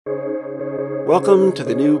Welcome to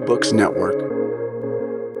the New Books Network.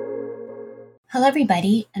 Hello,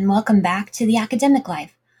 everybody, and welcome back to The Academic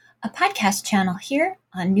Life, a podcast channel here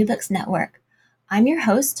on New Books Network. I'm your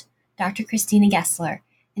host, Dr. Christina Gessler,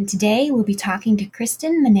 and today we'll be talking to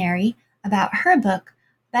Kristen Maneri about her book,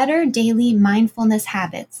 Better Daily Mindfulness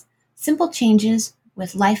Habits, Simple Changes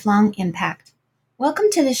with Lifelong Impact. Welcome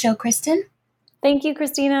to the show, Kristen. Thank you,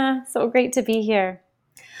 Christina. So great to be here.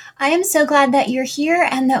 I am so glad that you're here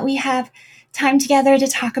and that we have time together to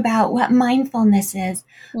talk about what mindfulness is.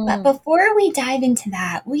 But before we dive into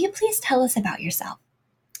that, will you please tell us about yourself?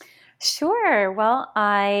 Sure. Well,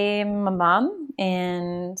 I'm a mom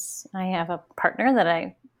and I have a partner that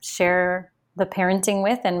I share the parenting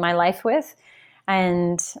with and my life with.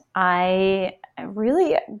 And I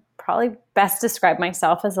really probably best describe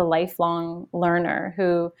myself as a lifelong learner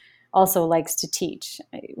who also likes to teach.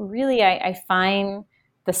 I find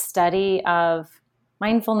the study of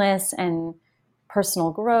mindfulness and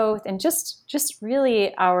personal growth and just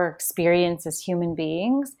really our experience as human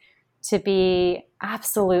beings to be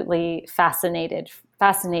absolutely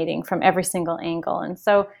fascinating from every single angle. And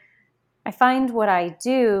so I find what I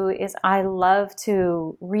do is I love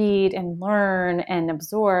to read and learn and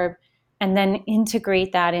absorb and then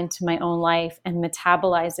integrate that into my own life and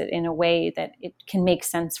metabolize it in a way that it can make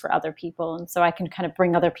sense for other people. And so I can kind of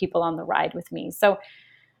bring other people on the ride with me. So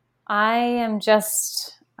I am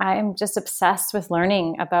just obsessed with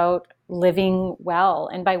learning about living well.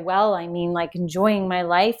 And by well, I mean like enjoying my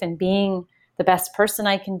life and being the best person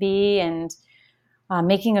I can be and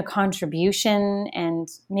making a contribution and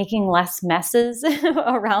making less messes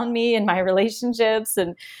around me in my relationships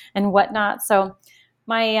and whatnot. So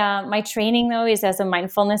my training though is as a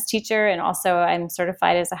mindfulness teacher, and also I'm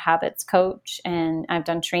certified as a habits coach, and I've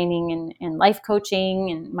done training in life coaching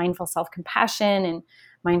and mindful self-compassion and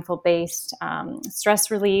mindful-based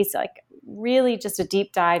stress release, like really just a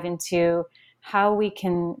deep dive into how we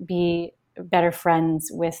can be better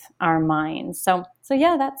friends with our minds. So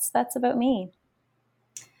yeah, that's about me.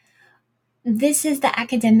 This is the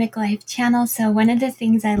Academic Life channel, so one of the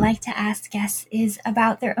things I like to ask guests is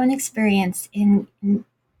about their own experience in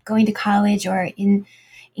going to college or in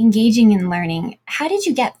engaging in learning. How did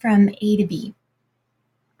you get from A to B?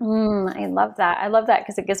 I love that. I love that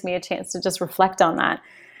because it gives me a chance to just reflect on that.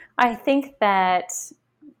 I think that,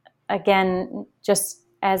 again, just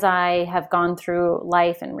as I have gone through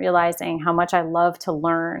life and realizing how much I love to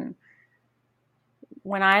learn,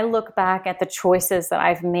 when I look back at the choices that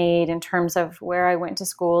I've made in terms of where I went to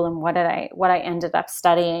school and what I ended up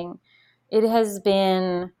studying, it has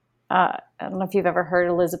been, I don't know if you've ever heard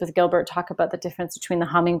Elizabeth Gilbert talk about the difference between the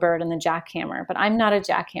hummingbird and the jackhammer, but I'm not a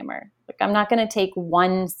jackhammer. Like, I'm not going to take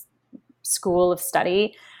one school of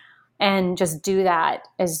study and just do that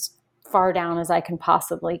as far down as I can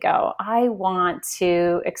possibly go. I want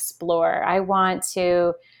to explore. I want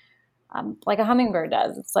to, like a hummingbird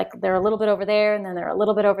does. It's like they're a little bit over there and then they're a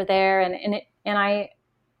little bit over there.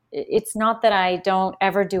 It's not that I don't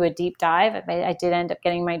ever do a deep dive. I did end up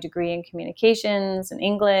getting my degree in communications and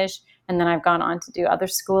English, and then I've gone on to do other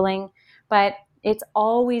schooling. But it's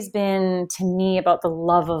always been, to me, about the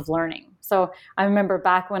love of learning. So I remember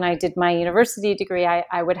back when I did my university degree,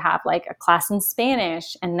 I would have like a class in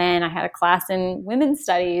Spanish, and then I had a class in women's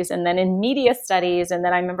studies, and then in media studies. And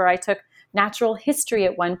then I remember I took natural history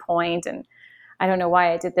at one point, and I don't know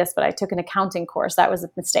why I did this, but I took an accounting course. That was a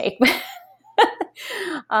mistake.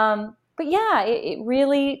 But yeah, it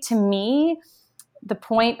really, to me, the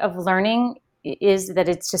point of learning is that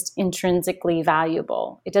it's just intrinsically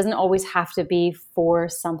valuable. It doesn't always have to be for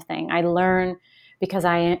something. I learn because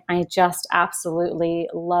I just absolutely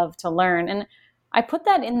love to learn. And I put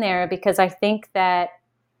that in there because I think that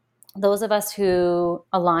those of us who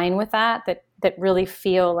align with that really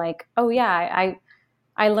feel like, oh yeah,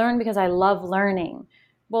 I learn because I love learning.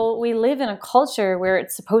 Well, we live in a culture where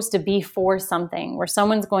it's supposed to be for something, where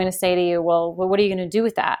someone's going to say to you, well, what are you going to do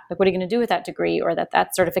with that? Like, what are you going to do with that degree or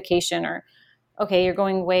that certification? Or, okay, you're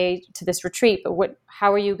going away to this retreat, but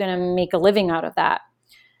how are you going to make a living out of that?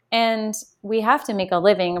 And we have to make a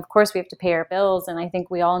living. Of course, we have to pay our bills. And I think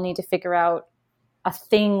we all need to figure out a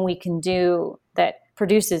thing we can do that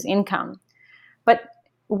produces income. But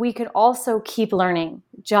we could also keep learning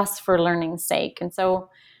just for learning's sake. And so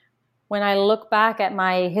when I look back at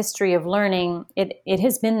my history of learning, it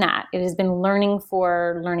has been that. It has been learning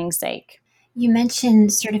for learning's sake. You mentioned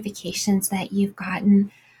certifications that you've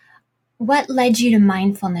gotten. What led you to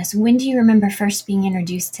mindfulness? When do you remember first being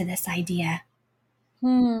introduced to this idea?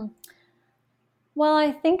 Well,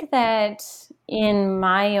 I think that in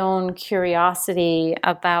my own curiosity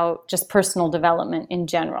about just personal development in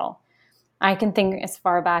general, I can think as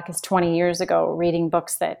far back as 20 years ago, reading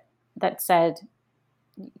books that said,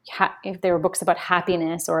 if there were books about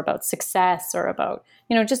happiness or about success or about,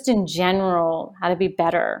 just in general, how to be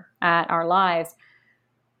better at our lives,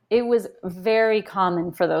 it was very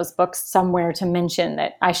common for those books somewhere to mention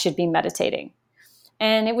that I should be meditating.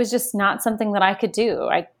 And it was just not something that I could do.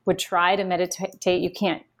 I would try to meditate. You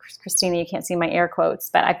can't, Christina, you can't see my air quotes,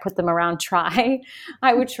 but I put them around try.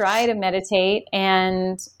 I would try to meditate,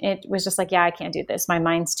 and it was just like, yeah, I can't do this. My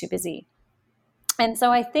mind's too busy. And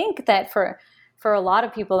so I think that for a lot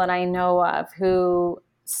of people that I know of who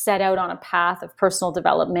set out on a path of personal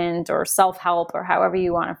development or self-help, or however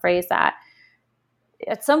you want to phrase that,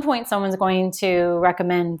 at some point someone's going to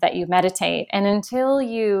recommend that you meditate. And until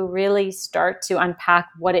you really start to unpack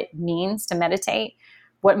what it means to meditate,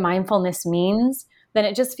 what mindfulness means, then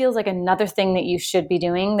it just feels like another thing that you should be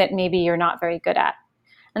doing that maybe you're not very good at.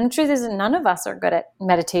 And the truth is that none of us are good at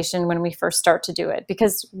meditation when we first start to do it,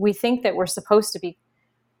 because we think that we're supposed to be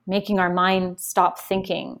making our mind stop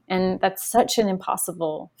thinking. And that's such an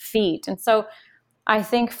impossible feat. And so I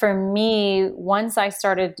think for me, once I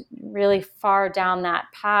started really far down that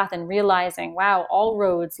path and realizing, wow, all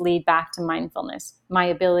roads lead back to mindfulness, my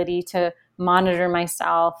ability to monitor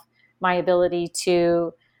myself, my ability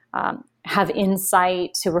to have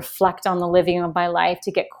insight, to reflect on the living of my life,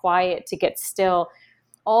 to get quiet, to get still,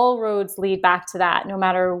 all roads lead back to that, no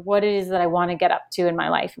matter what it is that I want to get up to in my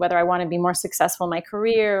life, whether I want to be more successful in my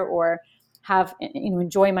career or have,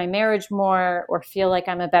 enjoy my marriage more, or feel like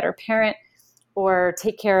I'm a better parent, or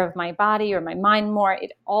take care of my body or my mind more.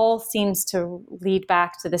 It all seems to lead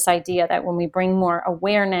back to this idea that when we bring more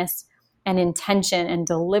awareness and intention and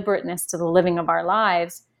deliberateness to the living of our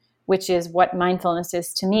lives, which is what mindfulness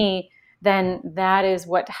is to me, then that is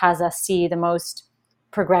what has us see the most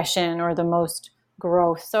progression or the most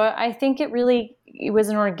growth. So I think it was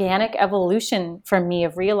an organic evolution for me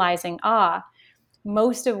of realizing,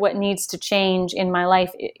 most of what needs to change in my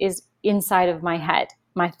life is inside of my head.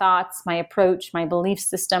 My thoughts, my approach, my belief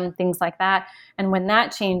system, things like that. And when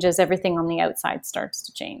that changes, everything on the outside starts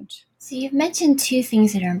to change. So you've mentioned two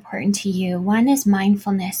things that are important to you. One is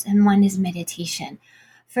mindfulness and one is meditation.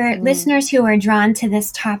 For listeners who are drawn to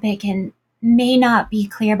this topic and may not be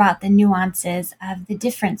clear about the nuances of the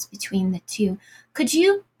difference between the two, could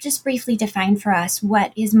you just briefly define for us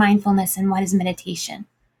what is mindfulness and what is meditation?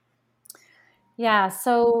 Yeah,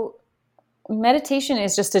 so meditation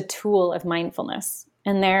is just a tool of mindfulness.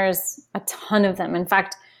 And there's a ton of them. In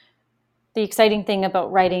fact, the exciting thing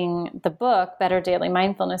about writing the book, Better Daily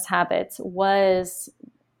Mindfulness Habits, was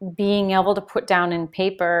being able to put down in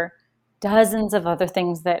paper dozens of other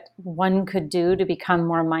things that one could do to become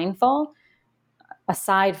more mindful,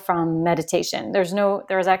 aside from meditation.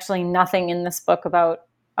 There's actually nothing in this book about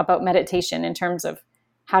meditation in terms of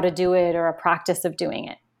how to do it or a practice of doing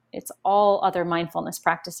it. It's all other mindfulness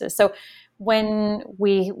practices. So when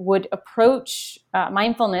we would approach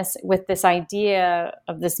mindfulness with this idea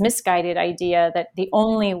of this misguided idea that the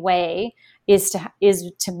only way is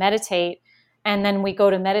to meditate, and then we go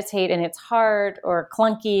to meditate and it's hard or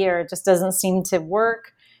clunky or it just doesn't seem to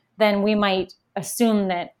work, then we might assume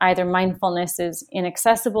that either mindfulness is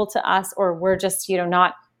inaccessible to us, or we're just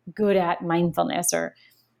not good at mindfulness, or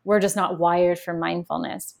we're just not wired for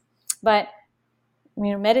mindfulness. But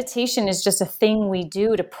meditation is just a thing we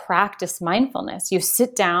do to practice mindfulness. You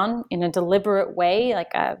sit down in a deliberate way,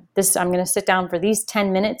 like I'm going to sit down for these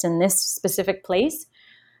 10 minutes in this specific place,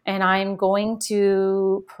 and I'm going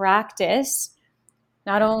to practice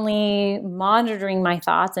not only monitoring my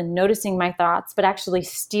thoughts and noticing my thoughts, but actually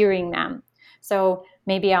steering them. So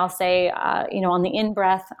maybe I'll say, on the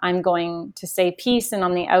in-breath, I'm going to say peace, and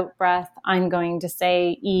on the out-breath, I'm going to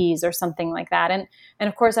say ease or something like that. And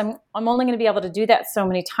of course, I'm only going to be able to do that so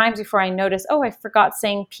many times before I notice, I forgot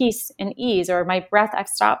saying peace and ease, or my breath, I've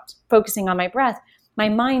stopped focusing on my breath. My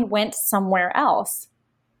mind went somewhere else.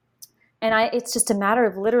 And it's just a matter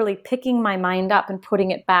of literally picking my mind up and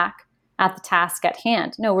putting it back at the task at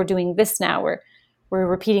hand. No, we're doing this now. We're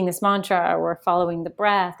repeating this mantra, or we're following the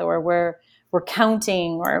breath, or we're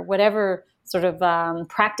counting, or whatever sort of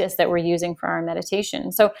practice that we're using for our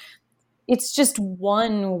meditation. So it's just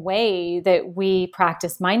one way that we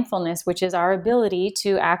practice mindfulness, which is our ability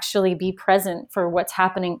to actually be present for what's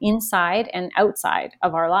happening inside and outside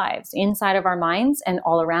of our lives, inside of our minds and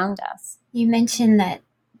all around us. You mentioned that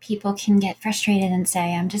people can get frustrated and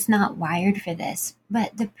say, I'm just not wired for this.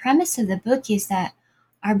 But the premise of the book is that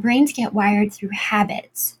our brains get wired through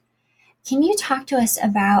habits. Can you talk to us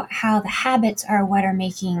about how the habits are what are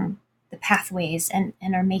making the pathways and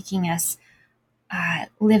are making us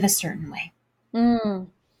live a certain way?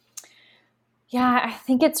 Yeah, I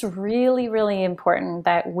think it's really, really important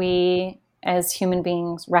that we as human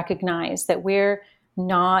beings recognize that we're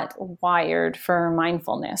not wired for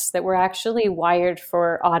mindfulness, that we're actually wired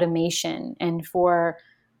for automation and for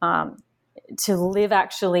um, to live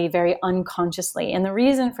actually very unconsciously. And the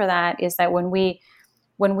reason for that is that when we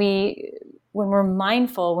when we're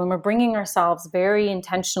mindful, when we're bringing ourselves very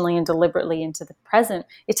intentionally and deliberately into the present,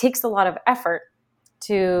 it takes a lot of effort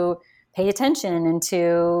to pay attention and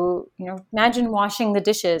to, imagine washing the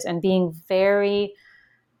dishes and being very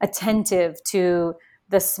attentive to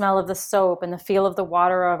the smell of the soap and the feel of the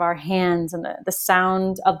water of our hands and the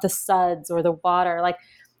sound of the suds or the water. Like,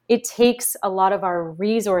 it takes a lot of our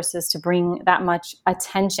resources to bring that much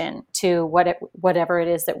attention to whatever it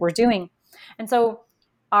is that we're doing. And so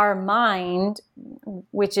our mind,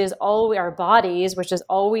 which is all our bodies, which is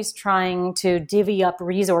always trying to divvy up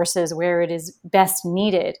resources where it is best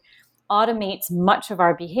needed, automates much of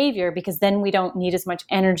our behavior, because then we don't need as much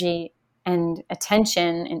energy and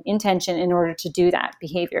attention and intention in order to do that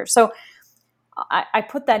behavior. So I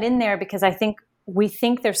put that in there because I think we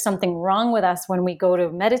think there's something wrong with us when we go to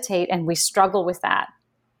meditate and we struggle with that.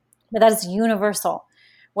 But that is universal.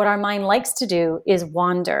 What our mind likes to do is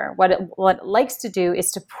wander. What it likes to do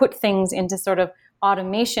is to put things into sort of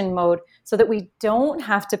automation mode so that we don't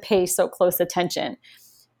have to pay so close attention.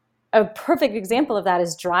 A perfect example of that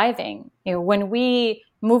is driving. When we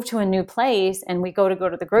move to a new place and we go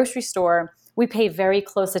to the grocery store, we pay very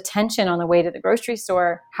close attention on the way to the grocery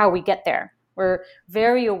store how we get there. We're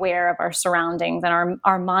very aware of our surroundings, and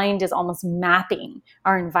our mind is almost mapping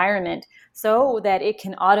our environment so that it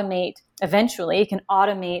can automate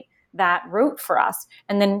that route for us.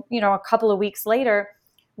 And then, a couple of weeks later,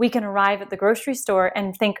 we can arrive at the grocery store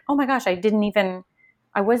and think, oh my gosh, I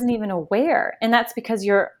wasn't even aware. And that's because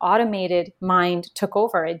your automated mind took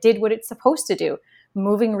over. It did what it's supposed to do,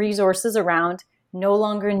 moving resources around, no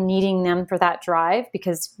longer needing them for that drive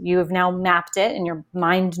because you have now mapped it and your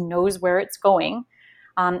mind knows where it's going,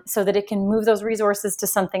 so that it can move those resources to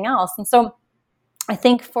something else. And so I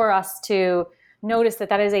think for us to notice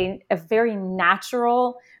that is a very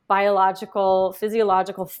natural, biological,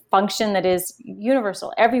 physiological function that is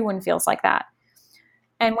universal. Everyone feels like that.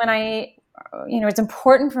 And when it's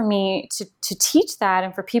important for me to teach that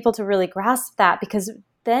and for people to really grasp that, because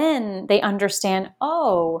then they understand,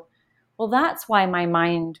 oh, well, that's why my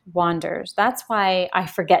mind wanders. That's why I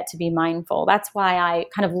forget to be mindful. That's why I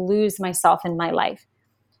kind of lose myself in my life.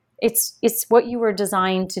 It's what you were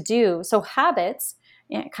designed to do. So habits,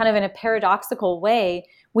 kind of in a paradoxical way,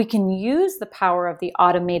 we can use the power of the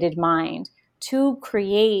automated mind to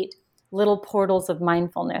create little portals of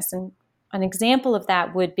mindfulness. And an example of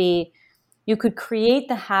that would be, you could create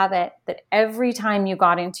the habit that every time you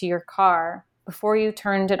got into your car, before you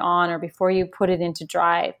turned it on or before you put it into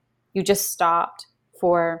drive, you just stopped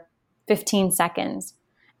for 15 seconds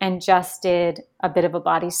and just did a bit of a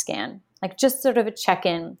body scan, like just sort of a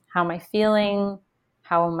check-in. How am I feeling?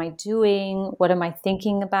 How am I doing? What am I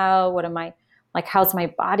thinking about? How's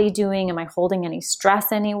my body doing? Am I holding any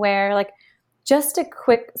stress anywhere? Like, just a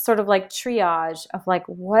quick sort of like triage of like,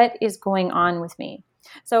 what is going on with me?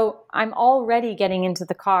 So I'm already getting into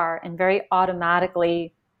the car and very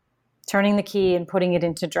automatically turning the key and putting it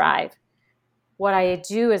into drive. What I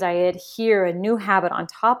do is I adhere a new habit on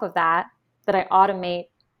top of that I automate,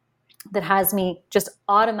 that has me just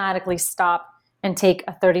automatically stop and take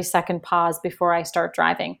a 30-second pause before I start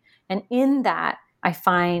driving. And in that, I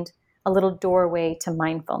find a little doorway to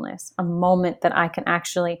mindfulness, a moment that I can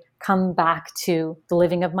actually come back to the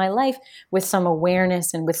living of my life with some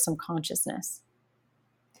awareness and with some consciousness.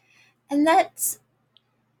 And that's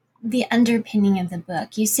the underpinning of the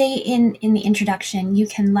book. You say in the introduction, you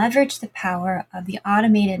can leverage the power of the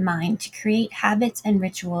automated mind to create habits and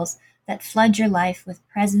rituals that flood your life with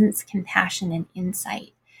presence, compassion, and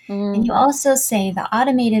insight. And you also say the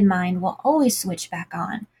automated mind will always switch back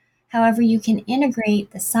on. However, you can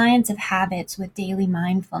integrate the science of habits with daily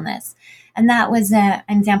mindfulness. And that was an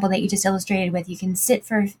example that you just illustrated with. You can sit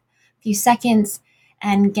for a few seconds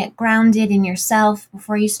and get grounded in yourself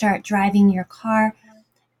before you start driving your car.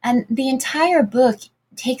 And the entire book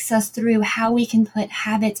takes us through how we can put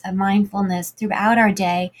habits of mindfulness throughout our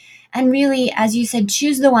day. And really, as you said,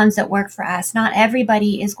 choose the ones that work for us. Not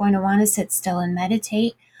everybody is going to want to sit still and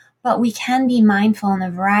meditate, but we can be mindful in a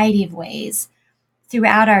variety of ways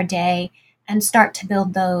throughout our day and start to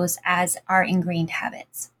build those as our ingrained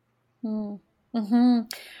habits. Mm-hmm.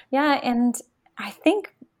 Yeah. And I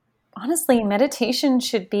think, honestly, meditation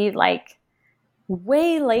should be like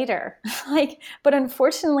way later. But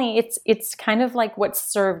unfortunately, it's kind of like what's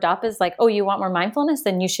served up is like, oh, you want more mindfulness?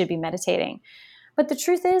 Then you should be meditating. But the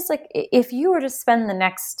truth is, like, if you were to spend the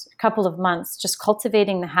next couple of months just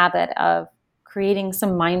cultivating the habit of creating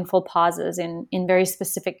some mindful pauses in very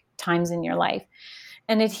specific times in your life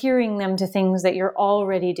and adhering them to things that you're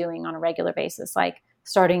already doing on a regular basis, like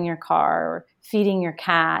starting your car or feeding your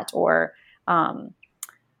cat or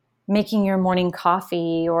making your morning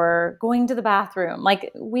coffee or going to the bathroom. Like,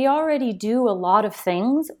 we already do a lot of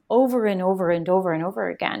things over and over and over and over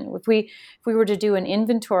again. If we were to do an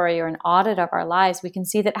inventory or an audit of our lives, we can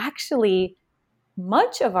see that actually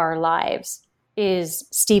much of our lives is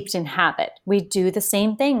steeped in habit. We do the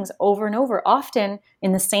same things over and over, often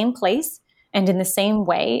in the same place and in the same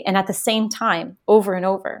way and at the same time over and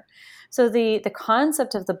over. So the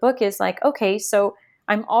concept of the book is like, okay, so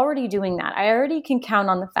I'm already doing that. I already can count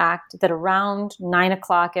on the fact that around 9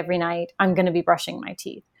 o'clock every night, I'm going to be brushing my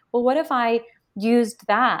teeth. Well, what if I used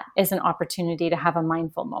that as an opportunity to have a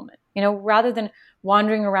mindful moment? Rather than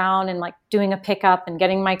wandering around and like doing a pickup and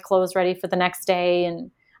getting my clothes ready for the next day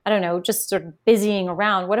and I don't know, just sort of busying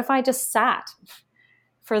around. What if I just sat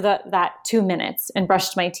for that 2 minutes and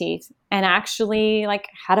brushed my teeth and actually like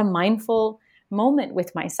had a mindful moment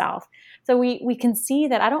with myself? So we can see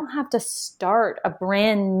that I don't have to start a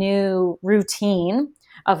brand new routine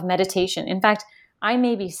of meditation. In fact, I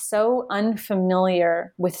may be so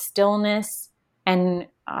unfamiliar with stillness and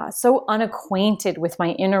so unacquainted with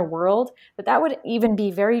my inner world that would even be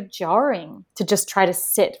very jarring to just try to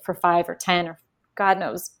sit for 5 or 10 or God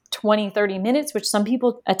knows 20, 30 minutes, which some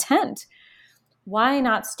people attempt. Why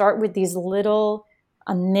not start with these little,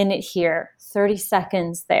 a minute here, 30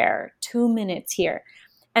 seconds there, 2 minutes here?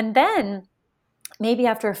 And then maybe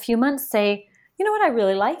after a few months say, you know what, I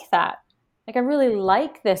really like that. Like, I really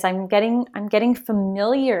like this. I'm getting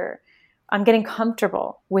familiar. I'm getting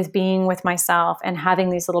comfortable with being with myself and having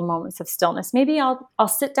these little moments of stillness. Maybe I'll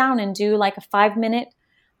sit down and do like a 5-minute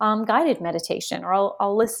guided meditation, or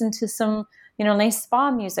I'll listen to some nice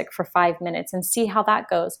spa music for 5 minutes and see how that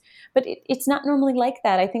goes. But it's not normally like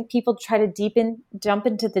that. I think people try to jump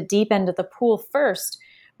into the deep end of the pool first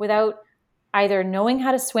without either knowing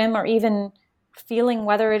how to swim or even feeling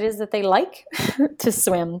whether it is that they like to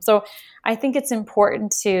swim. So I think it's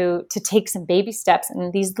important to take some baby steps,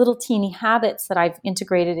 and these little teeny habits that I've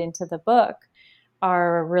integrated into the book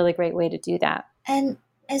are a really great way to do that. And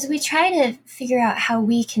as we try to figure out how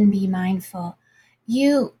we can be mindful,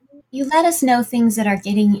 you let us know things that are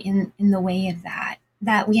getting in the way of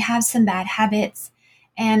that we have some bad habits.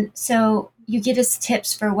 And so you give us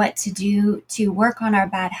tips for what to do to work on our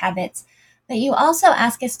bad habits. But you also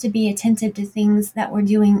ask us to be attentive to things that we're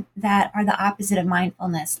doing that are the opposite of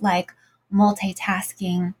mindfulness, like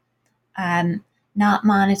multitasking, not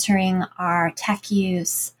monitoring our tech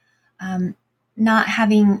use, not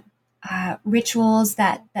having rituals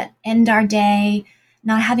that end our day,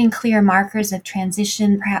 not having clear markers of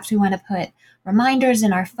transition. Perhaps we want to put reminders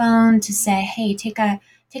in our phone to say, hey, take a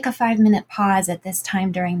 5-minute pause at this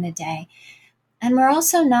time during the day. And we're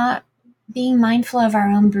also not being mindful of our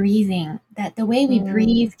own breathing, that the way we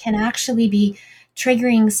breathe can actually be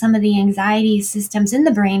triggering some of the anxiety systems in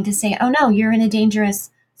the brain to say, oh no, you're in a dangerous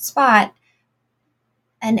spot.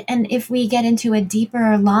 And if we get into a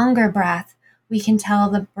deeper, longer breath, we can tell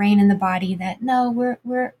the brain and the body that no,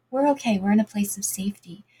 we're okay. We're in a place of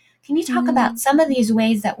safety. Can you talk about some of these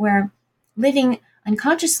ways that we're living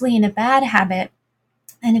unconsciously in a bad habit?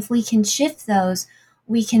 And if we can shift those,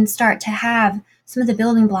 we can start to have some of the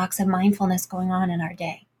building blocks of mindfulness going on in our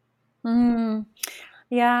day.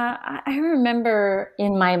 Yeah, I remember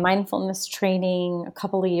in my mindfulness training a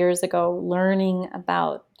couple of years ago, learning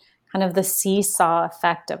about kind of the seesaw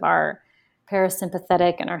effect of our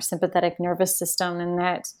parasympathetic and our sympathetic nervous system, and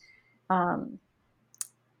that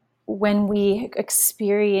when we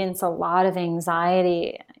experience a lot of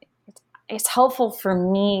anxiety, it's helpful for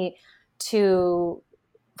me to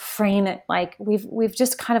frame it like we've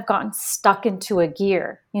just kind of gotten stuck into a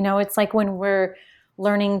gear. It's like when we're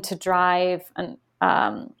learning to drive an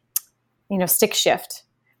stick shift,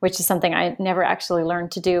 which is something I never actually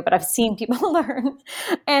learned to do, but I've seen people learn.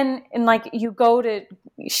 And like you go to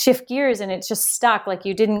shift gears and it's just stuck. Like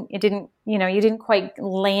you didn't quite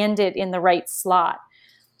land it in the right slot.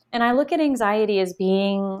 And I look at anxiety as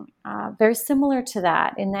being very similar to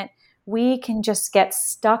that, in that we can just get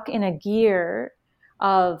stuck in a gear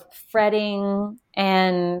of fretting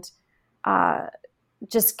and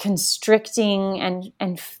just constricting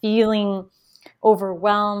and feeling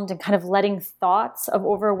overwhelmed and kind of letting thoughts of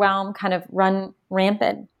overwhelm kind of run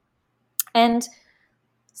rampant. And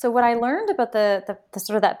So what I learned about the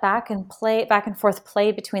sort of that back and forth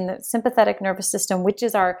play between the sympathetic nervous system, which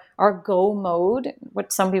is our go mode,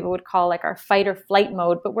 what some people would call like our fight or flight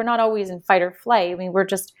mode, but we're not always in fight or flight. I mean,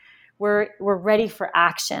 we're ready for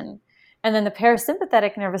action. And then the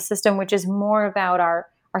parasympathetic nervous system, which is more about our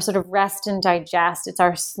sort of rest and digest. It's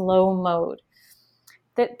our slow mode.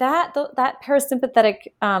 That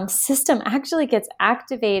parasympathetic system actually gets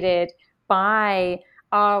activated by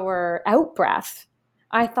our out breath.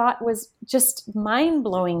 I thought was just mind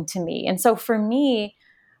blowing to me. And so for me,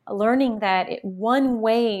 learning that one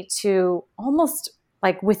way to almost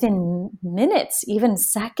like within minutes, even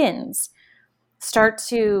seconds, start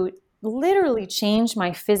to literally change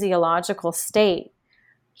my physiological state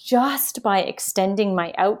just by extending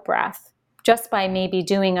my out breath, just by maybe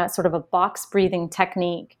doing a sort of a box breathing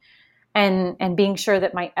technique and being sure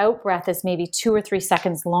that my out breath is maybe 2 or 3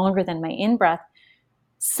 seconds longer than my in breath.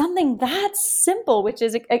 Something that simple, which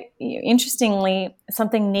is interestingly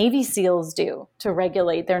something Navy SEALs do to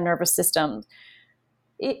regulate their nervous system.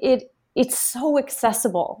 It's so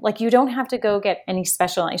accessible. Like you don't have to go get any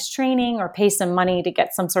specialized training or pay some money to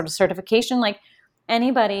get some sort of certification. Like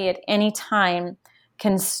anybody at any time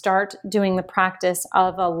can start doing the practice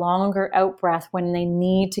of a longer out breath when they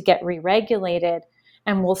need to get re-regulated,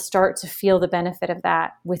 and will start to feel the benefit of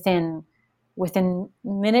that within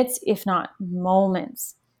minutes, if not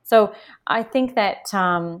moments. So I think that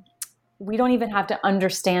we don't even have to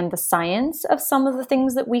understand the science of some of the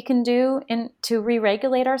things that we can do to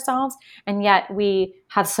re-regulate ourselves, and yet we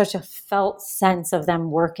have such a felt sense of them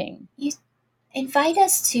working. You invite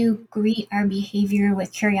us to greet our behavior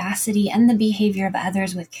with curiosity and the behavior of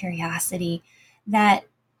others with curiosity, that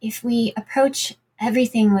if we approach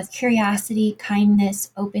everything with curiosity,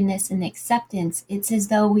 kindness, openness, and acceptance, it's as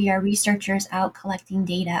though we are researchers out collecting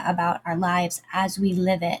data about our lives as we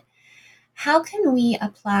live it. How can we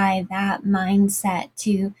apply that mindset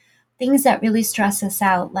to things that really stress us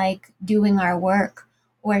out, like doing our work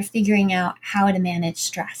or figuring out how to manage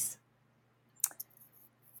stress?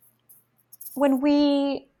 When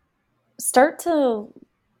we start to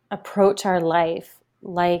approach our life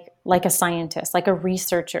like a scientist, like a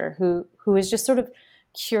researcher who is just sort of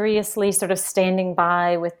curiously sort of standing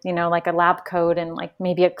by with, like a lab coat and like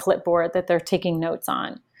maybe a clipboard that they're taking notes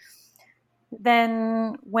on,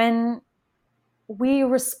 then when we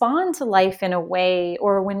respond to life in a way,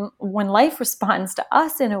 or when life responds to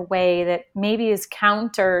us in a way that maybe is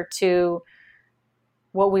counter to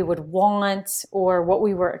what we would want or what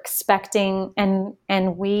we were expecting,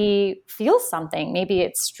 and we feel something, maybe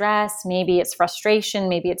it's stress, maybe it's frustration,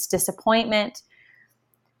 maybe it's disappointment,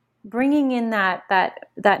 bringing in that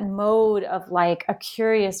mode of like a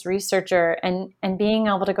curious researcher and being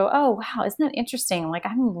able to go, oh wow, isn't that interesting? Like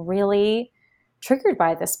I'm really triggered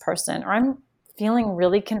by this person, or I'm feeling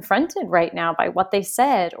really confronted right now by what they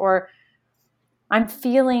said, or I'm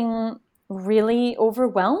feeling really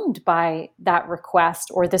overwhelmed by that request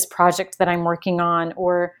or this project that I'm working on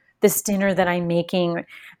or this dinner that I'm making.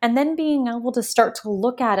 And then being able to start to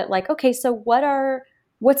look at it like, okay, so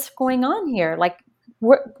what's going on here? Like,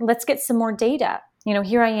 let's get some more data.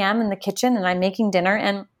 Here I am in the kitchen and I'm making dinner,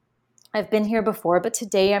 and I've been here before, but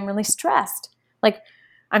today I'm really stressed. Like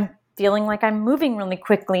I'm feeling like I'm moving really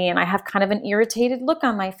quickly and I have kind of an irritated look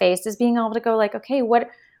on my face. Is being able to go like, okay,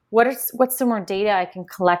 what's some more data I can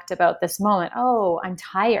collect about this moment? Oh, I'm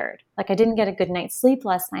tired. Like I didn't get a good night's sleep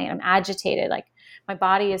last night. I'm agitated. Like my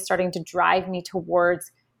body is starting to drive me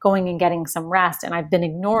towards going and getting some rest, and I've been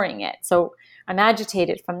ignoring it. So I'm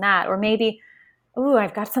agitated from that. Or maybe, oh,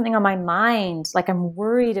 I've got something on my mind. Like I'm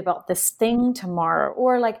worried about this thing tomorrow.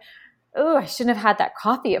 Or like, oh, I shouldn't have had that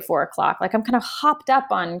coffee at 4:00. Like I'm kind of hopped up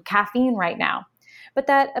on caffeine right now. But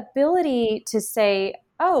that ability to say,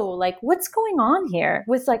 oh, like what's going on here,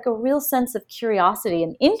 with like a real sense of curiosity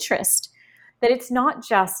and interest, that it's not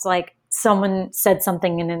just like someone said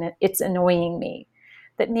something and it's annoying me,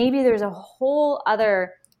 that maybe there's a whole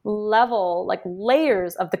other level, like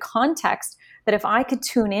layers of the context, that if I could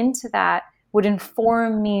tune into that would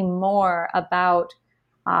inform me more about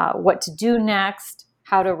what to do next,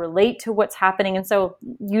 how to relate to what's happening. And so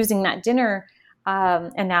using that dinner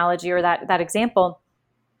analogy or that example,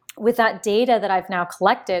 with that data that I've now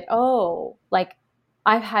collected, oh, like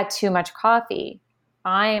I've had too much coffee.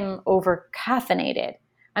 I'm over caffeinated.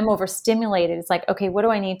 I'm overstimulated. It's like, okay, what do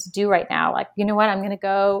I need to do right now? Like, you know what? I'm going to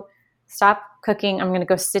go stop cooking. I'm going to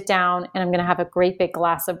go sit down and I'm going to have a great big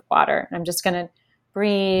glass of water. And I'm just going to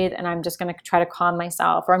breathe and I'm just going to try to calm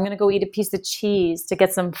myself. Or I'm going to go eat a piece of cheese to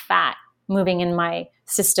get some fat moving in my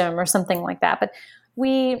system or something like that. But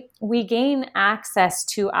we gain access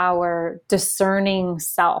to our discerning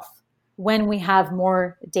self when we have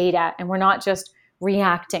more data and we're not just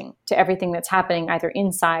reacting to everything that's happening either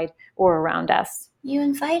inside or around us. You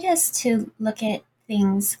invite us to look at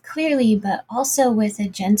things clearly, but also with a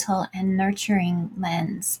gentle and nurturing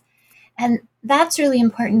lens. And that's really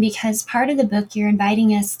important because part of the book, you're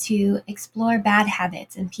inviting us to explore bad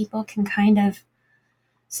habits, and people can kind of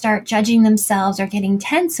start judging themselves or getting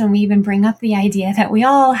tense when we even bring up the idea that we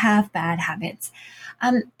all have bad habits.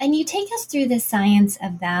 And you take us through the science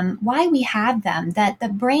of them, why we have them, that the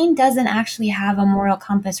brain doesn't actually have a moral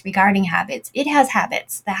compass regarding habits. It has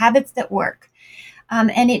habits, the habits that work.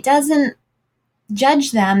 And it doesn't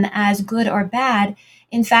judge them as good or bad.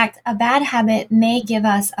 In fact, a bad habit may give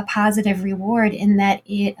us a positive reward in that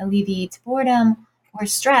it alleviates boredom or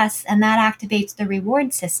stress, and that activates the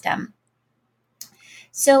reward system.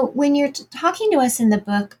 So when you're talking to us in the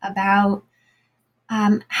book about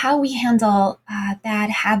how we handle bad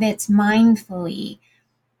habits mindfully,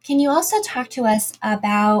 can you also talk to us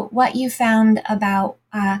about what you found about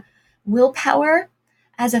willpower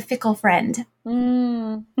as a fickle friend?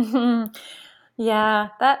 Yeah,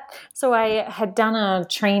 so I had done a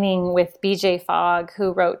training with BJ Fogg,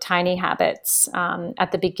 who wrote Tiny Habits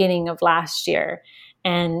at the beginning of last year,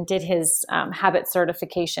 and did his habit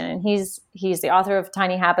certification. And he's the author of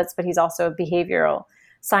Tiny Habits, but he's also a behavioral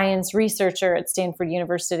science researcher at Stanford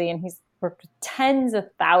University, and he's worked with tens of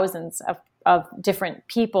thousands of different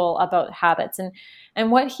people about habits.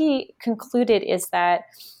 And what he concluded is that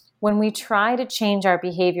when we try to change our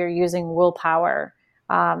behavior using willpower,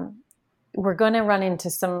 we're going to run into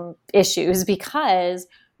some issues because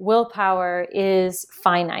willpower is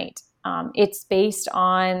finite. It's based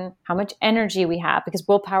on how much energy we have, because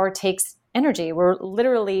willpower takes energy. We're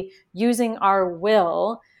literally using our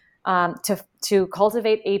will to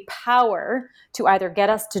cultivate a power to either get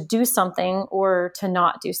us to do something or to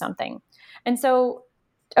not do something. And so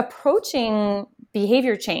approaching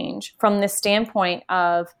behavior change from the standpoint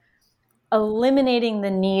of eliminating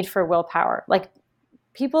the need for willpower, like,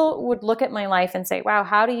 people would look at my life and say, wow,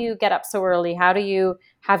 how do you get up so early? How do you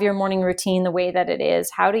have your morning routine the way that it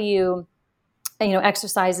is? How do you,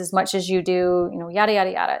 exercise as much as you do, yada,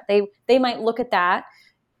 yada, yada. They might look at that,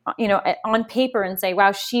 on paper and say,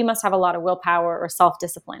 wow, she must have a lot of willpower or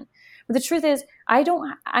self-discipline. But the truth is,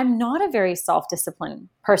 I'm not a very self-disciplined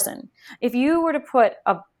person. If you were to put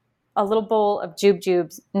a little bowl of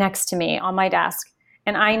jubes next to me on my desk,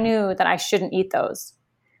 and I knew that I shouldn't eat those,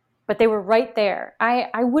 but they were right there,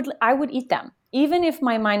 I would eat them, even if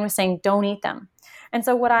my mind was saying, don't eat them. And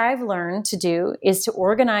so what I've learned to do is to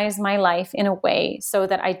organize my life in a way so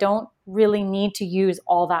that I don't really need to use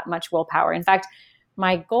all that much willpower. In fact,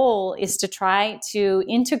 my goal is to try to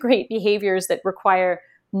integrate behaviors that require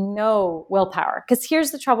no willpower. Because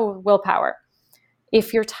here's the trouble with willpower.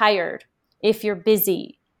 If you're tired, if you're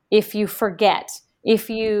busy, if you forget, if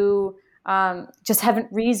you just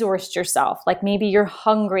haven't resourced yourself, like maybe you're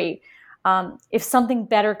hungry, if something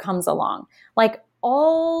better comes along, like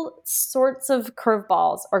all sorts of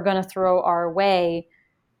curveballs are going to throw our way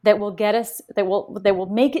that will get us, that will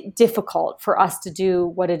make it difficult for us to do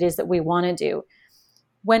what it is that we want to do.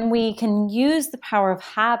 When we can use the power of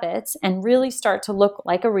habits and really start to look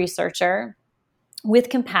like a researcher with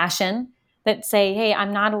compassion, that say, hey,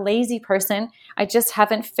 I'm not a lazy person. I just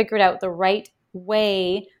haven't figured out the right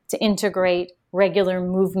way to integrate regular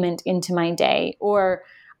movement into my day, or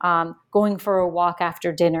going for a walk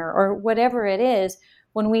after dinner, or whatever it is.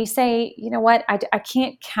 When we say, you know what, I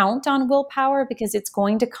can't count on willpower because it's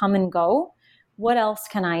going to come and go. What else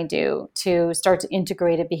can I do to start to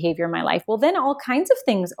integrate a behavior in my life? Well, then all kinds of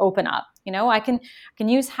things open up. I can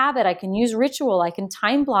use habit, I can use ritual, I can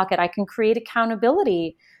time block it, I can create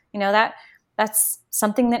accountability. That's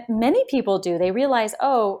something that many people do. They realize,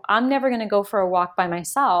 oh, I'm never going to go for a walk by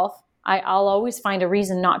myself. I'll always find a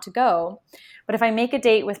reason not to go. But if I make a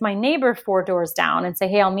date with my neighbor 4 doors down and say,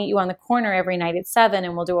 hey, I'll meet you on the corner every night at 7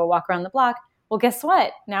 and we'll do a walk around the block. Well, guess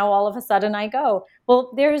what? Now all of a sudden I go.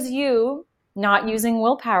 Well, there's you not using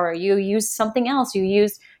willpower. You use something else. You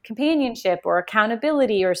use companionship or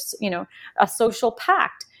accountability or, a social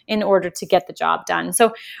pact in order to get the job done.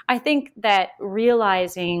 So I think that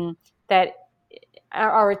realizing that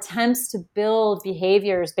our attempts to build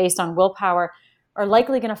behaviors based on willpower are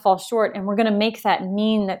likely going to fall short, and we're going to make that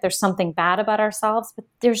mean that there's something bad about ourselves, but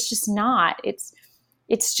there's just not.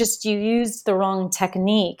 It's just you used the wrong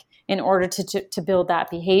technique in order to build that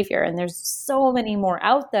behavior. And there's so many more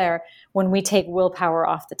out there when we take willpower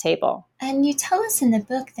off the table. And you tell us in the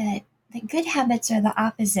book that good habits are the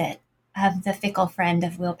opposite of the fickle friend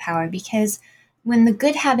of willpower, because when the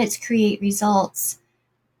good habits create results,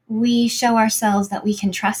 we show ourselves that we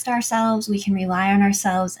can trust ourselves, we can rely on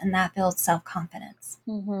ourselves, and that builds self-confidence.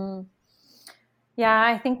 Mm-hmm. Yeah,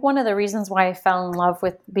 I think one of the reasons why I fell in love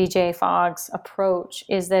with BJ Fogg's approach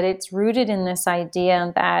is that it's rooted in this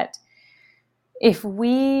idea that if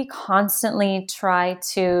we constantly try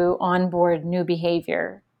to onboard new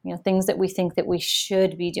behavior, things that we think that we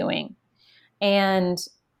should be doing, and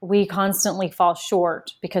we constantly fall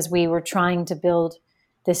short because we were trying to build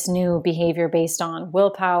this new behavior based on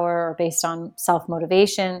willpower or based on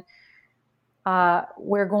self-motivation,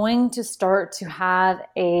 we're going to start to have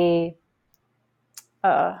a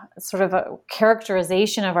sort of a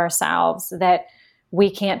characterization of ourselves that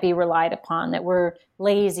we can't be relied upon, that we're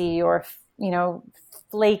lazy or,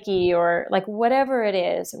 flaky or like whatever it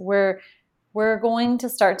is. We're going to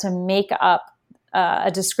start to make up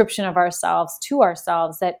a description of ourselves to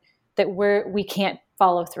ourselves that we can't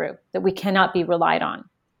follow through, that we cannot be relied on.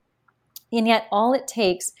 And yet all it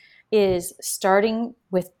takes is starting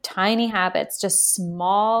with tiny habits, just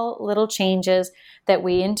small little changes that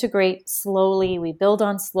we integrate slowly, we build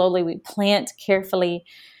on slowly, we plant carefully,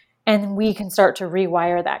 and we can start to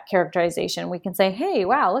rewire that characterization. We can say, hey,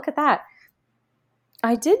 wow, look at that.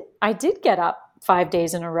 I did get up 5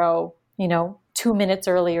 days in a row, 2 minutes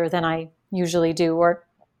earlier than I usually do, or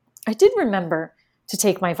I did remember to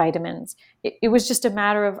take my vitamins. It was just a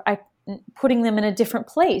matter of putting them in a different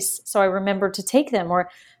place so I remembered to take them, or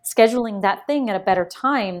scheduling that thing at a better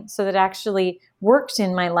time so that it actually worked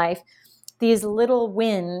in my life. These little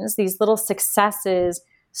wins, these little successes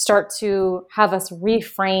start to have us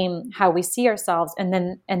reframe how we see ourselves, and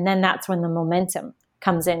then that's when the momentum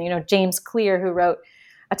comes in. James Clear, who wrote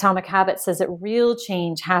Atomic Habits, says that real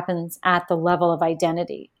change happens at the level of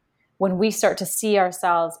identity. When we start to see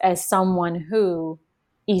ourselves as someone who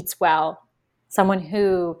eats well, someone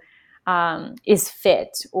who is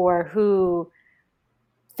fit, or who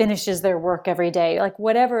finishes their work every day, like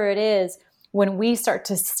whatever it is, when we start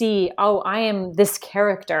to see, oh, I am this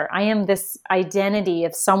character, I am this identity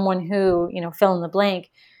of someone who, fill in the blank,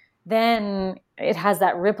 then it has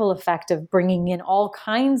that ripple effect of bringing in all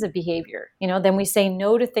kinds of behavior. Then we say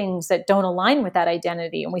no to things that don't align with that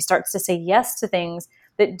identity, and we start to say yes to things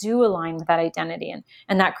that do align with that identity,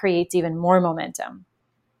 and that creates even more momentum.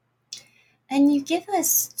 And you give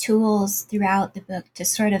us tools throughout the book to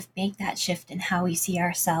sort of make that shift in how we see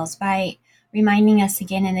ourselves by reminding us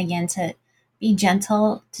again and again to be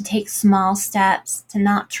gentle, to take small steps, to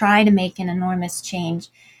not try to make an enormous change.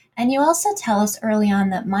 And you also tell us early on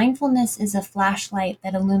that mindfulness is a flashlight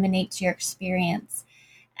that illuminates your experience.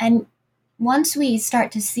 And once we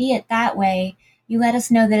start to see it that way, you let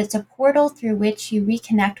us know that it's a portal through which you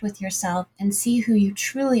reconnect with yourself and see who you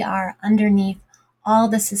truly are underneath all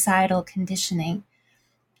the societal conditioning.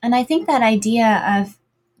 And I think that idea of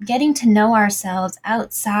getting to know ourselves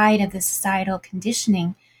outside of the societal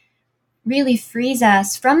conditioning really frees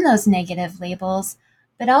us from those negative labels,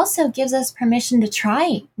 but also gives us permission to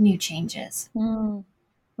try new changes.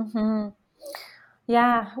 Mm-hmm.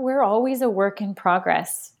 Yeah, we're always a work in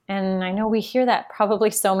progress. And I know we hear that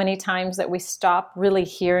probably so many times that we stop really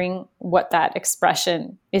hearing what that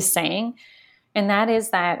expression is saying. And that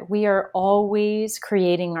is that we are always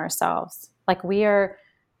creating ourselves. Like we are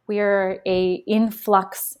a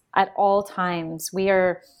influx at all times. We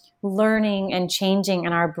are learning and changing,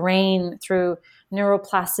 and our brain through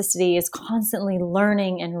neuroplasticity is constantly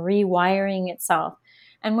learning and rewiring itself.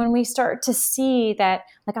 And when we start to see that,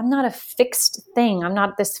 like, I'm not a fixed thing, I'm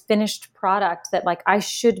not this finished product that like I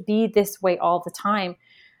should be this way all the time.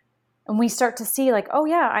 And we start to see like, oh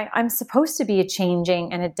yeah, I'm supposed to be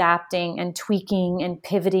changing and adapting and tweaking and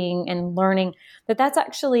pivoting and learning, that's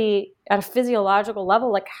actually at a physiological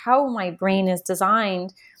level, like how my brain is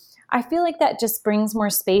designed. I feel like that just brings more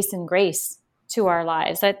space and grace to our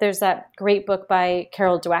lives. There's that great book by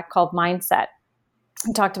Carol Dweck called Mindset.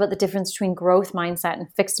 He talked about the difference between growth mindset and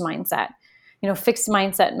fixed mindset. Fixed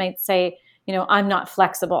mindset might say, I'm not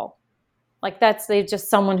flexible. Like that's just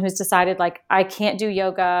someone who's decided like, I can't do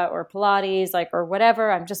yoga or Pilates, like, or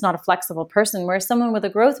whatever. I'm just not a flexible person. Whereas someone with a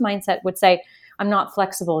growth mindset would say, I'm not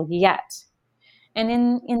flexible yet. And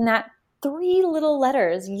in that 3 little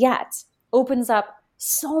letters, yet, opens up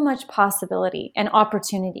so much possibility and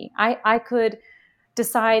opportunity. I could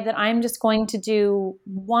decide that I'm just going to do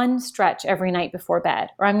one stretch every night before bed,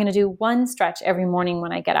 or I'm going to do one stretch every morning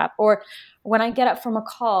when I get up, or when I get up from a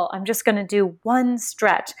call, I'm just going to do one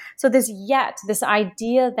stretch. So this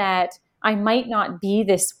idea that I might not be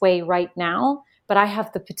this way right now, but I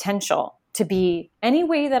have the potential to be any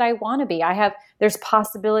way that I want to be. There's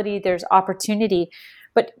possibility, there's opportunity,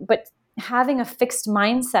 but having a fixed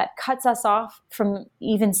mindset cuts us off from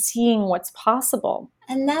even seeing what's possible.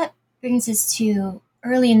 And that brings us to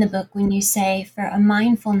early in the book when you say for a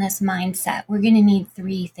mindfulness mindset, we're going to need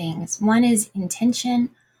three things. One is intention,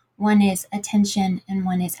 one is attention, and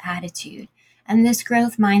one is attitude. And this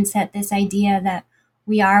growth mindset, this idea that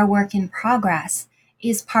we are a work in progress,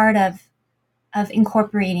 is part of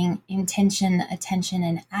incorporating intention, attention,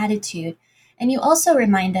 and attitude. And you also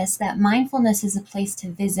remind us that mindfulness is a place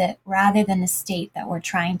to visit rather than a state that we're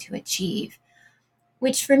trying to achieve,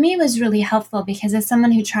 which for me was really helpful because as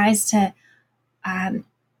someone who tries to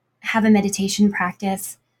have a meditation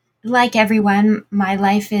practice, like everyone, my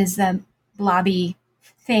life is a blobby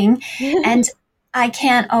thing. And I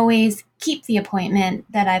can't always keep the appointment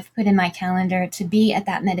that I've put in my calendar to be at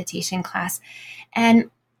that meditation class. And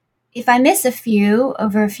if I miss a few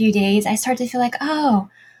over a few days, I start to feel like, oh,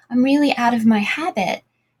 I'm really out of my habit.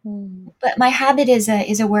 But my habit is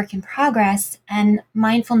a work in progress, and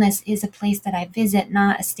mindfulness is a place that I visit,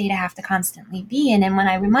 not a state I have to constantly be in. And when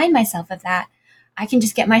I remind myself of that, I can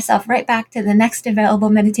just get myself right back to the next available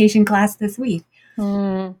meditation class this week.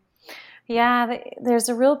 Yeah, there's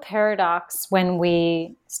a real paradox when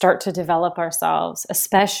we start to develop ourselves,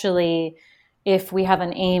 especially if we have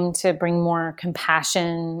an aim to bring more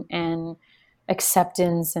compassion and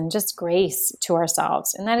acceptance and just grace to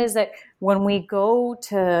ourselves. And that is that when we go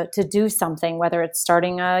to do something, whether it's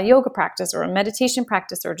starting a yoga practice or a meditation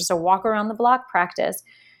practice or just a walk around the block practice,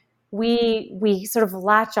 we sort of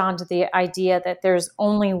latch on to the idea that there's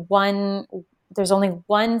only one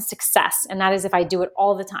success, and that is if I do it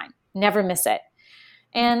all the time, never miss it.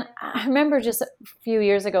 And I remember just a few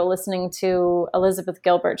years ago listening to Elizabeth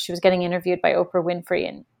Gilbert. She was getting interviewed by Oprah Winfrey,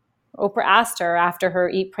 and Oprah asked her after her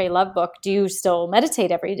Eat, Pray, Love book, do you still meditate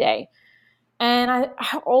every day? And I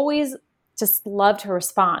always just loved her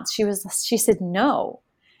response. She said no.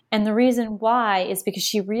 And the reason why is because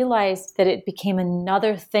she realized that it became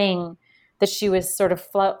another thing that she was sort of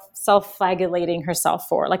self-flagellating herself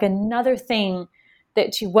for, like another thing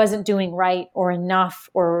that she wasn't doing right or enough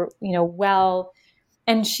or, well.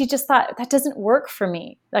 And she just thought, that doesn't work for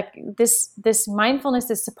me. Like this mindfulness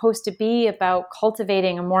is supposed to be about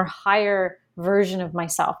cultivating a more higher version of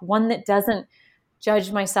myself, one that doesn't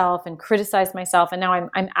judge myself and criticize myself. And now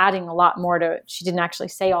I'm adding a lot more to it. She didn't actually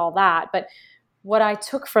say all that, but what I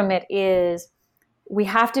took from it is we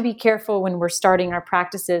have to be careful when we're starting our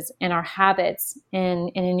practices and our habits. And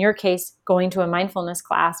in your case, going to a mindfulness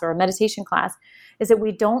class or a meditation class, is that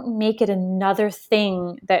we don't make it another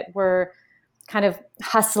thing that we're kind of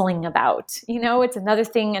hustling about. It's another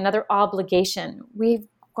thing, another obligation. We've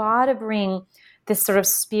got to bring this sort of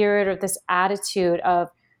spirit or this attitude of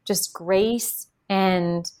just grace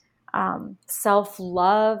and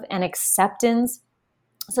self-love and acceptance,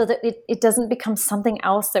 so that it doesn't become something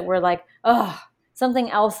else that we're like, oh, something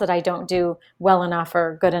else that I don't do well enough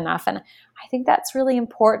or good enough. And I think that's really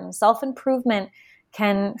important. Self-improvement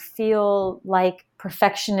can feel like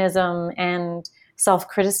perfectionism and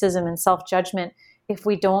self-criticism and self-judgment if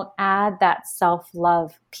we don't add that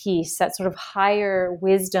self-love piece, that sort of higher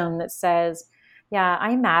wisdom that says, yeah,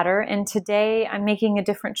 I matter. And today I'm making a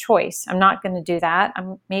different choice. I'm not going to do that.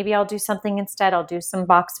 Maybe I'll do something instead. I'll do some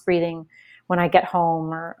box breathing when I get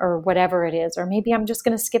home or whatever it is. Or maybe I'm just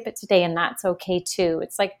going to skip it today, and that's okay too.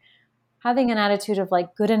 It's like having an attitude of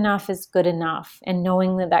like good enough is good enough, and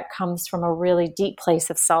knowing that comes from a really deep place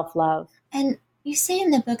of self-love. And you say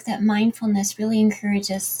in the book that mindfulness really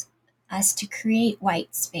encourages us to create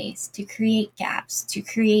white space, to create gaps, to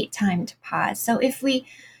create time to pause. So if we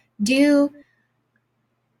do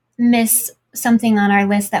miss something on our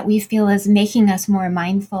list that we feel is making us more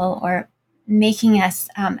mindful or making us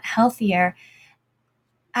healthier,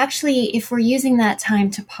 actually, if we're using that time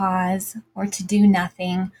to pause or to do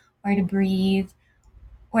nothing or to breathe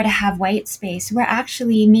or to have white space, we're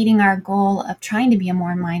actually meeting our goal of trying to be a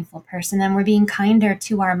more mindful person, and we're being kinder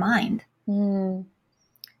to our mind.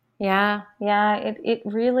 Yeah. It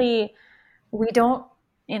really, we don't,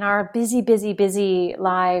 in our busy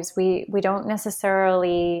lives, we don't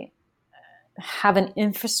necessarily have an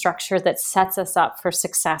infrastructure that sets us up for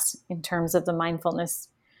success in terms of the mindfulness,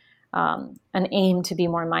 an aim to be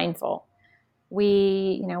more mindful.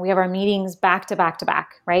 We have our meetings back to back to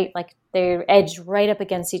back, right? Like they're edged right up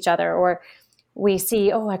against each other. Or we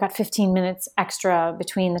see, oh, I got 15 minutes extra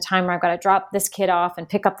between the time where I've got to drop this kid off and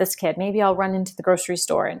pick up this kid. Maybe I'll run into the grocery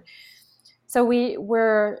store. And so if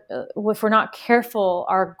we're not careful,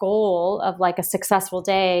 our goal of like a successful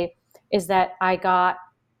day is that I got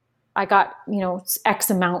X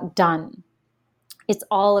amount done. It's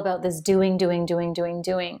all about this doing.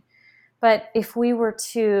 But if we were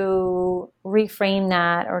to reframe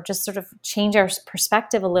that or just sort of change our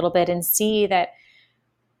perspective a little bit and see that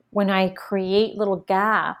when I create little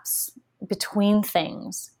gaps between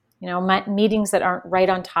things, meetings that aren't right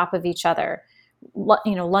on top of each other,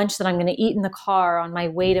 lunch that I'm going to eat in the car on my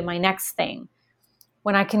way to my next thing,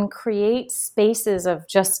 when I can create spaces of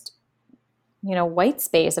just, white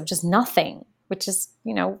space of just nothing, which is,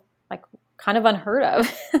 like kind of unheard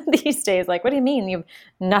of these days. Like, what do you mean you have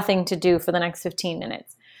nothing to do for the next 15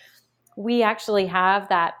 minutes? We actually have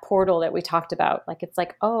that portal that we talked about. Like, it's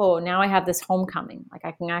like, oh, now I have this homecoming. Like,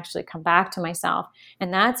 I can actually come back to myself.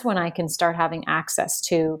 And that's when I can start having access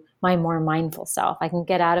to my more mindful self. I can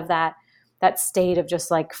get out of that state of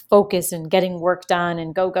just like focus and getting work done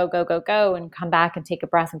and go, go, go, go, go, and come back and take a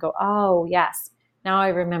breath and go, oh, yes, now I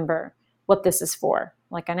remember what this is for.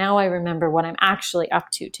 Like, now I remember what I'm actually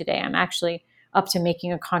up to today. I'm actually up to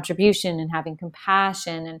making a contribution and having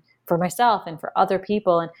compassion and for myself and for other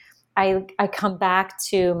people. And I come back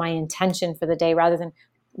to my intention for the day rather than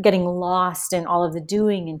getting lost in all of the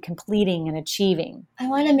doing and completing and achieving. I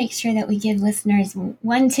want to make sure that we give listeners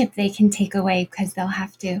one tip they can take away, because they'll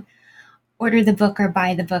have to order the book or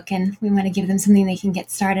buy the book, and we want to give them something they can get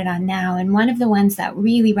started on now. And one of the ones that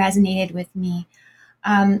really resonated with me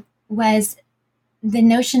was the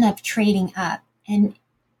notion of trading up. And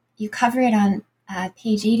you cover it on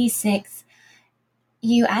page 86.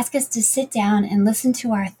 You ask us to sit down and listen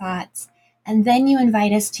to our thoughts, and then you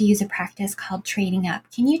invite us to use a practice called trading up.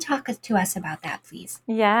 Can you talk to us about that, please?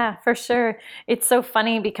 Yeah, for sure. It's so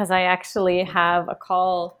funny because I actually have a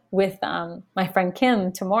call with my friend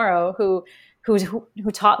Kim tomorrow, who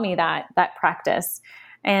taught me that practice.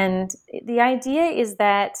 And the idea is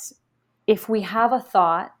that if we have a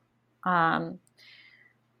thought,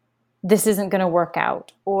 this isn't going to work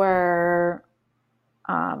out, or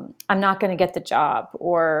I'm not going to get the job,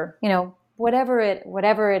 or whatever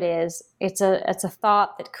it is, it's a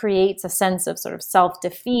thought that creates a sense of sort of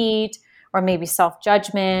self-defeat, or maybe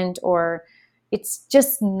self-judgment, or it's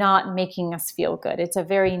just not making us feel good. It's a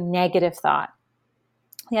very negative thought.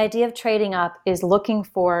 The idea of trading up is looking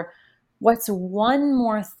for what's one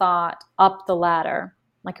more thought up the ladder.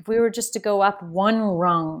 Like, if we were just to go up one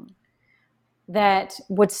rung, that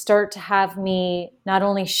would start to have me not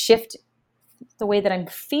only shift the way that I'm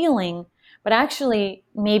feeling, but actually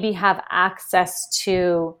maybe have access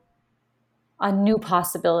to a new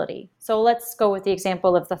possibility. So let's go with the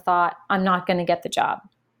example of the thought, I'm not going to get the job.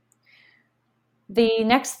 The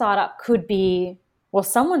next thought up could be, well,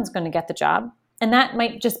 someone's going to get the job. And that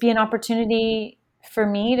might just be an opportunity for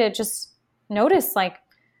me to just notice, like,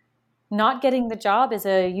 not getting the job is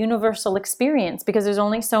a universal experience, because there's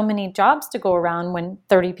only so many jobs to go around. When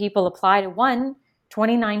 30 people apply to one,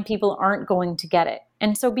 29 people aren't going to get it.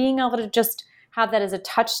 And so being able to just have that as a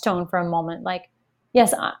touchstone for a moment, like,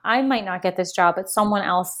 yes, I might not get this job, but someone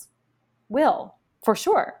else will, for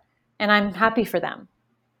sure. And I'm happy for them.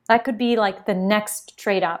 That could be like the next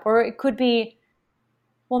trade up. Or it could be,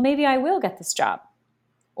 well, maybe I will get this job.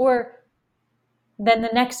 Or then the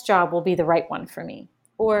next job will be the right one for me.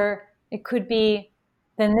 Or it could be,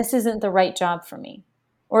 then this isn't the right job for me.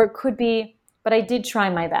 Or it could be, but I did try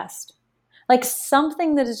my best. Like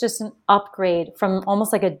something that is just an upgrade from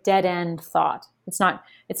almost like a dead end thought. It's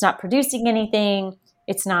not producing anything.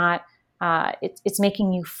 It's not, it's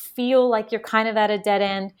making you feel like you're kind of at a dead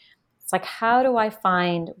end. It's like, how do I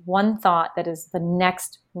find one thought that is the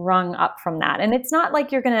next rung up from that? And it's not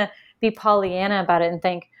like you're going to be Pollyanna about it and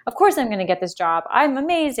think, of course I'm going to get this job. I'm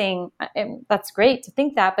amazing. And that's great to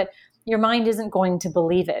think that, but your mind isn't going to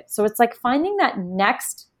believe it. So it's like finding that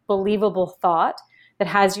next believable thought that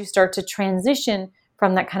has you start to transition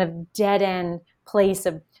from that kind of dead end place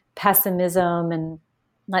of pessimism and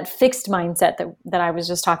that fixed mindset that I was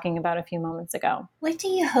just talking about a few moments ago. What do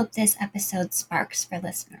you hope this episode sparks for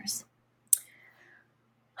listeners?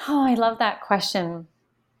 Oh, I love that question.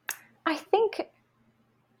 I think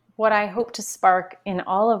what I hope to spark in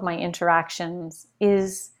all of my interactions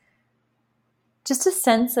is just a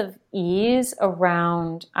sense of ease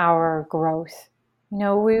around our growth.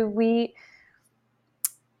 We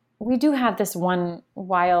do have this one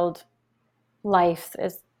wild life,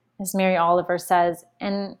 as Mary Oliver says,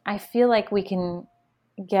 and I feel like we can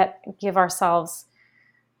give ourselves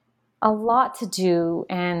a lot to do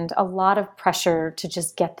and a lot of pressure to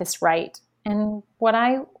just get this right. And what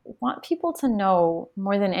I want people to know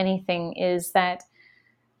more than anything is that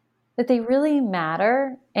they really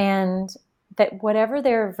matter, and that whatever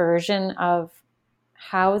their version of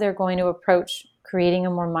how they're going to approach creating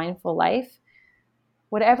a more mindful life,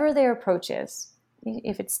 whatever their approach is,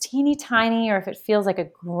 if it's teeny tiny or if it feels like a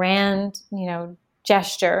grand,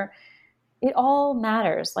 gesture, it all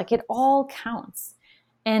matters. Like, it all counts.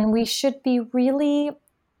 And we should be really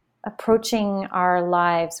approaching our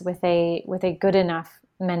lives with a good enough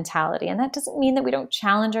mentality. And that doesn't mean that we don't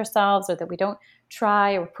challenge ourselves or that we don't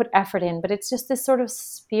try or put effort in, but it's just this sort of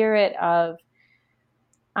spirit of,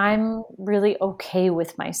 I'm really okay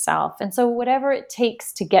with myself. And so whatever it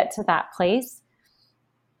takes to get to that place,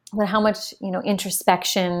 but how much,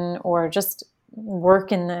 introspection or just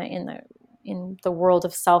work in the world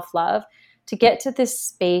of self-love to get to this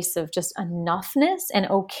space of just enoughness and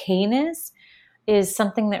okayness is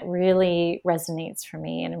something that really resonates for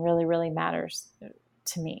me and really, really matters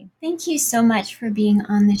to me. Thank you so much for being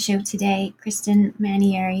on the show today, Kristen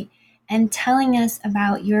Manieri, and telling us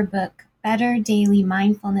about your book, Better Daily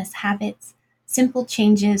Mindfulness Habits, Simple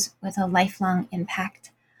Changes with a Lifelong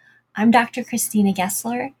Impact. I'm Dr. Christina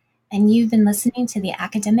Gessler, and you've been listening to The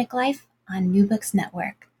Academic Life on New Books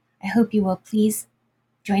Network. I hope you will please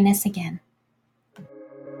join us again.